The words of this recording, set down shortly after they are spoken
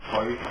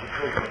Koi, I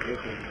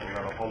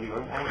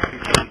want to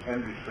speak to the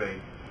end refrain.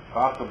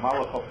 After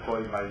Malachov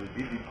Koi, my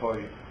Bidi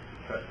Koi,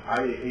 I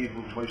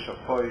Evu Moshe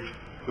Koi.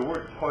 The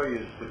word Koi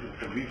is the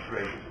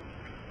rephrase.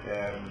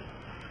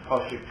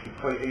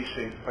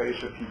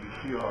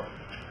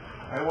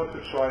 I want to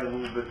try a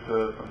little bit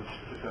to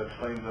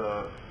explain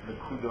the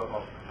Kuda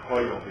of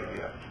Koi over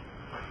here.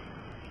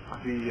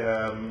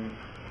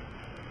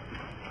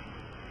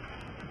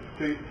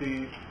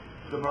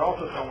 The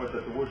Maralta somewhere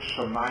that the word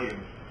Shamayim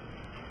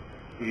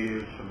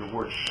is from the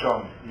word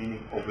Sham,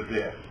 meaning over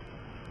there.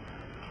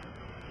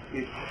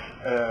 It's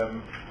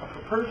if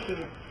a person,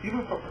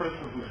 even for a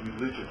person who's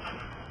religious,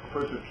 a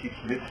person who keeps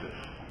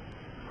mitzvahs,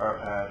 or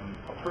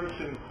a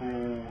person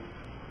who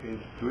is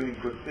doing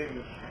good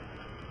things,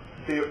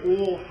 they're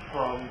all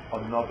from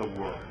another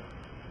world.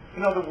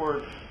 In other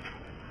words,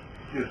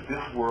 there's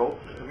this world.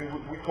 I mean,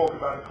 we talk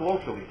about it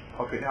colloquially.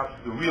 Okay, now it's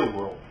the real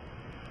world.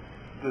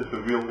 There's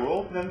the real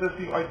world, and then there's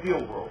the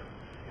ideal world.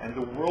 And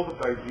the world of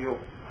the ideal,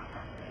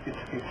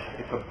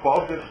 it's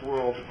above this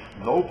world,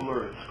 it's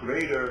nobler, it's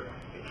greater,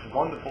 it's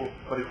wonderful,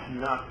 but it's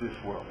not this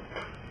world.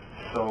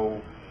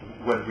 So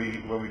when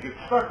we get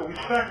tzedakah, we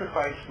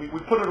sacrifice, we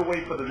put it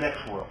away for the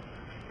next world.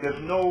 It's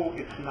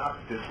not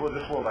this world.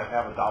 This world I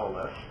have $1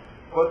 less,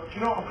 but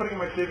I'm putting in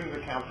my savings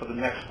account for the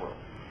next world.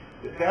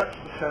 That's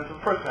the sense of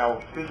the person. Now,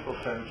 physical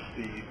sense,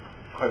 the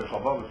Chayyim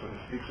Salvavus, when he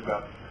speaks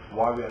about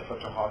why we have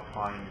such a hard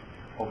time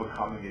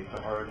overcoming it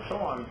to her and so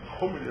on,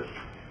 Chumriyus,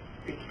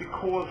 it's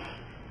because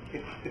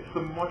it's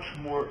the much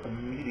more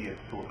immediate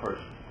to a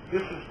person.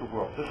 This is the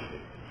world, this is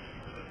it.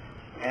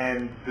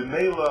 And the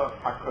Mela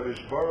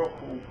HaKadosh Baruch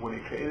Hu, when he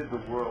created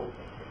the world,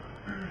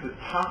 the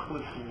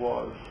tachlis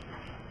was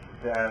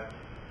that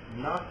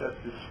not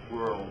that this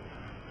world,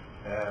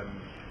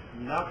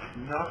 not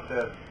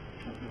that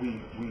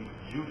we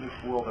use this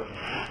world as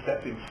a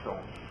stepping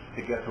stone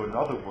to get to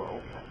another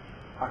world.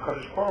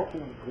 HaKadosh Baruch Hu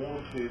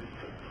wanted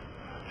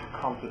to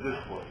come to this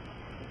world.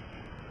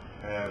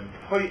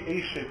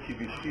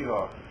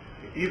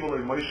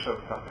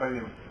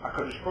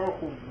 HaKadosh Baruch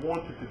Hu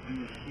wanted to be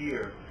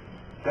here.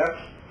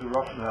 That's the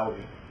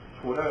rationality.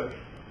 For whatever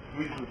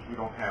reasons we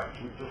don't have,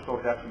 we just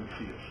don't have to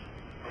see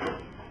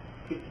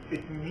it.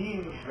 It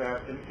means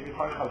that, and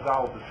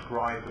Chazal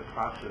describes the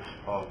process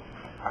of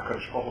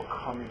HaKadosh Baruch Hu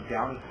coming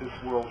down into this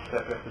world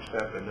step after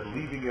step, and then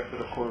leaving after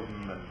the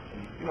Kurban,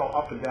 and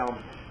up and down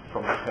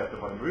from the step of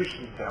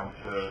Rishon down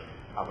to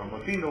Avram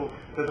Avinu.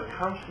 There's a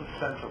constant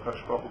sense of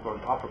HaKadosh Baruch Hu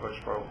going up,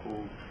 HaKadosh Baruch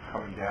Hu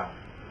coming down.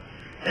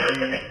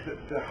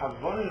 The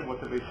Havana, what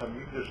the Beis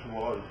Hamikdash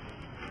was,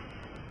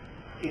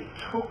 it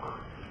took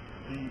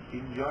the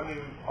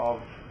inyanim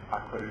of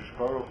HaKadosh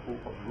Baruch Hu,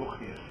 of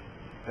Ruchnius,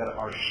 that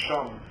are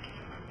Sham,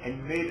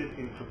 and made it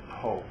into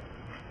Po.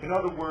 In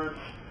other words,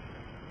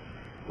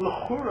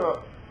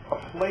 L'chura, a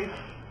place,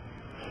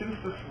 since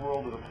this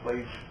world is a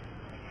place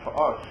for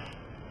us,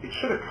 it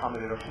should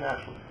accommodate us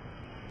naturally.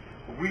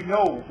 We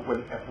know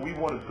if we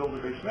want to build a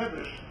Beis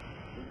Medrash,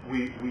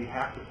 we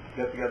have to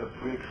get together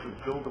bricks and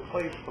build a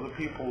place for the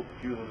people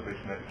to use as a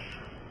Beis Medrash.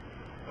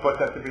 But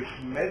that the Beis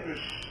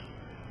Medrash,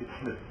 its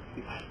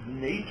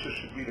nature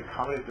should be to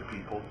accommodate the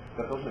people,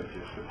 that doesn't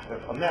exist.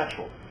 That's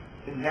unnatural.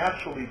 And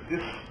naturally,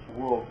 this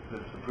world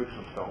is the bricks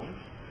and stones,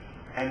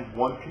 and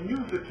one can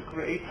use it to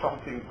create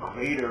something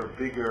greater,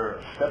 bigger,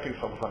 stepping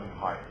stone, something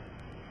higher.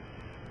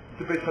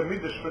 The Beis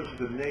Hamikdash, for instance,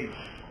 the Neis,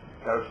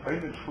 that is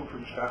Ein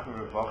Tzufim Shtachim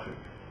Revachim,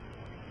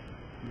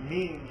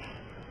 means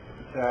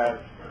that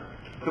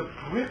the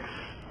bricks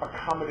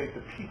accommodate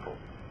the people.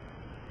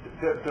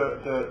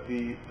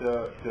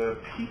 The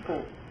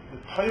people, the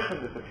teichen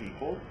is the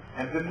people,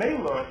 and the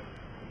Mela,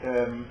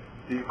 the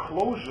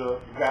enclosure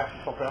wraps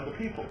itself around the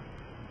people.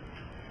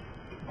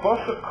 The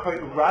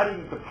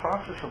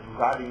process of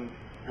writing,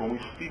 when we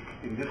speak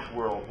in this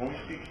world, when we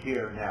speak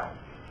here now,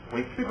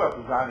 when we speak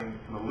about writing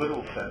in a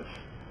literal sense,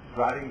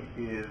 writing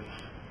is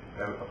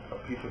a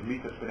piece of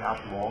meat that's been out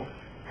long,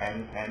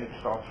 and it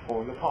starts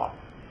falling apart.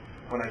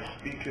 When I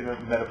speak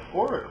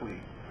metaphorically,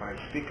 when I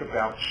speak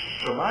about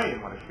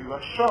Shamayim, when I speak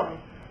about Sham,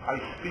 I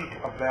speak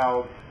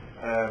about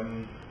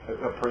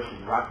a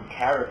person's rotten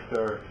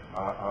character,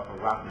 a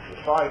rotten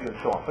society, and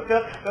so on. But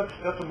that's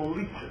a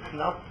malitza, it's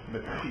not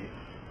metzias.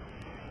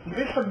 In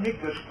Beis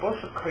Hamikdash,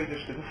 Basa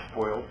Kodesh didn't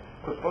spoil,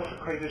 because Basa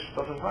Kodesh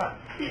doesn't rot.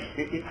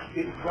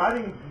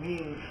 Rotting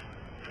means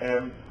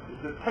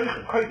the place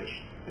of Kodesh.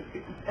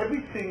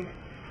 Everything,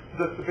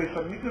 the Beis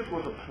Hamikdash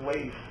was a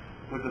place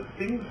where the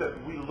things that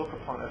we look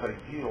upon as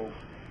ideals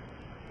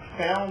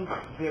found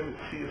their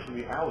metzias in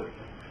reality.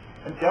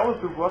 And that was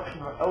the Ratzon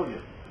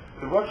HaElyon.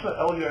 The Ratzon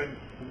HaElyon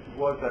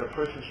was that a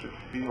person should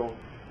feel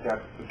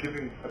that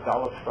giving $1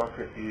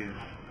 tzedakah is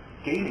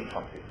gaining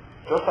something.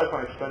 Just like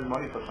when I spend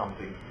money for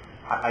something,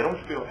 I don't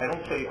say,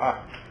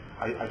 I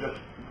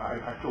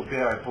feel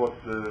bad I bought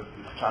this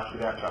tchotchke,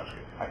 that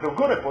tchotchke. I feel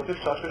good I bought this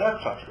tchotchke,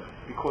 that tchotchke.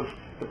 Because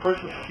the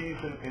person sees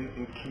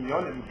in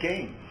kinyonim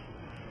gains.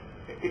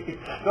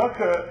 It's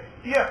tzedakah,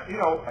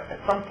 at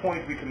some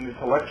point we can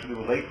intellectually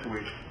relate to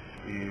it,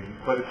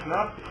 but it's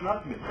not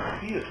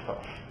metzias to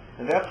us.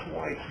 And that's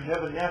why it's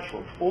never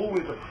natural. It's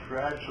always a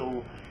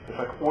fragile, it's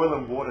like oil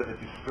and water that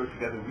you stir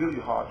together really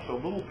hard, so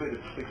a little bit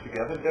it sticks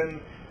together, and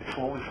then it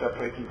slowly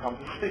separates and becomes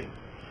a stick.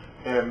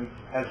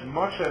 As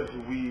much as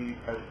we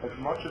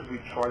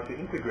try to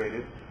integrate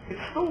it,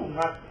 it's still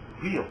not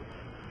real.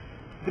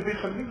 The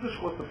Beis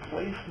Hamikdash was the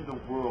place in the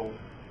world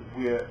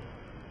where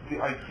the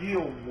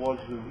ideal was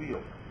the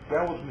real.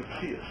 That was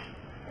Metzias.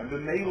 And the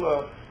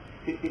Mela,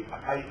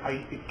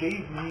 it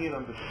gave me an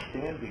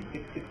understanding.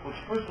 It was,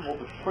 first of all,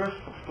 the first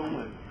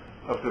fulfillment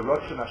of the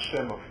Ratzon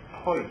Hashem of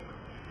Poi.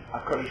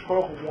 HaKadosh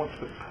Baruch Hu wants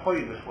to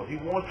Poi this world. He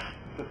wants,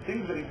 the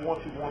things that he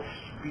wants to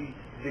be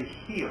the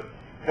here.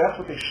 That's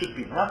what they should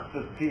be, not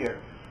the there,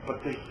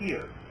 but the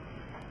here.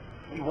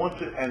 He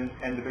wants it, and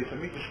the Beis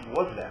Hamikdash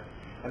was that.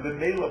 And the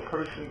Mela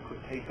person could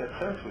take that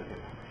sense with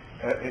him.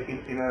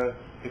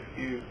 If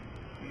you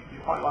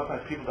find a lot of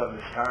times people that are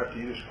miscarried to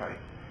Yiddishkeit,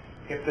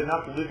 if they're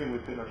not living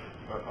within a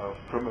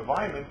firm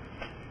environment,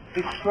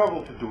 they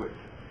struggle to do it.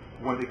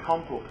 When they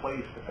come to a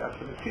place that's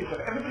the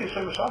Mitzvah, everybody's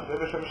Shem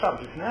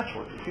Shabbos, it's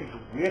natural. It seems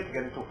weird to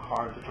get into a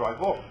car and to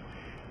drive off.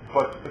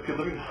 But if you're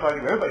living in a society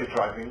where everybody's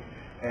driving,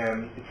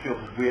 it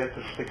feels weird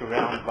to stick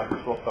around like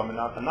a soft thumb and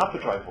not to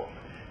drive off.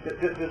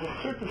 There's a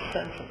certain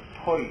sense of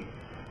toy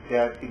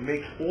that it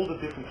makes all the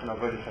difference in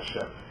Avodas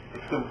Hashem.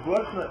 It's the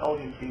Ratzon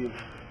Elyon is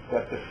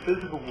that the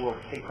physical world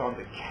take on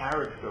the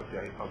character of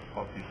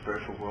the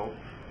spiritual world,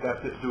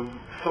 that the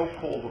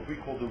so-called, what we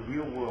call the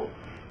real world,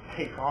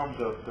 take on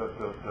the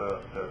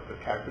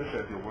characteristics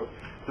of the real world.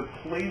 The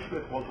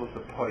placement was the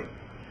Poi.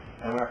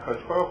 And when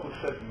HaKadosh Baruch Hu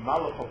said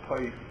Malach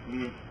HaPoi,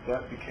 means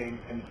that became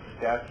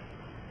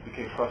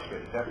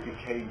frustrated, that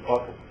became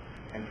bottled.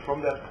 And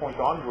from that point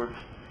onwards,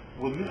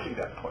 we're missing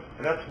that point.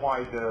 And that's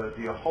why the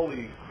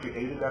Aholi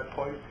created that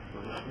point. It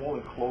was a small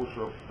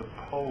enclosure of the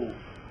Po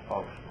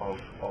of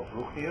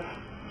Ruchnias,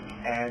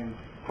 and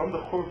from the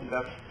Churban,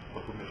 that's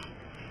what we're missing.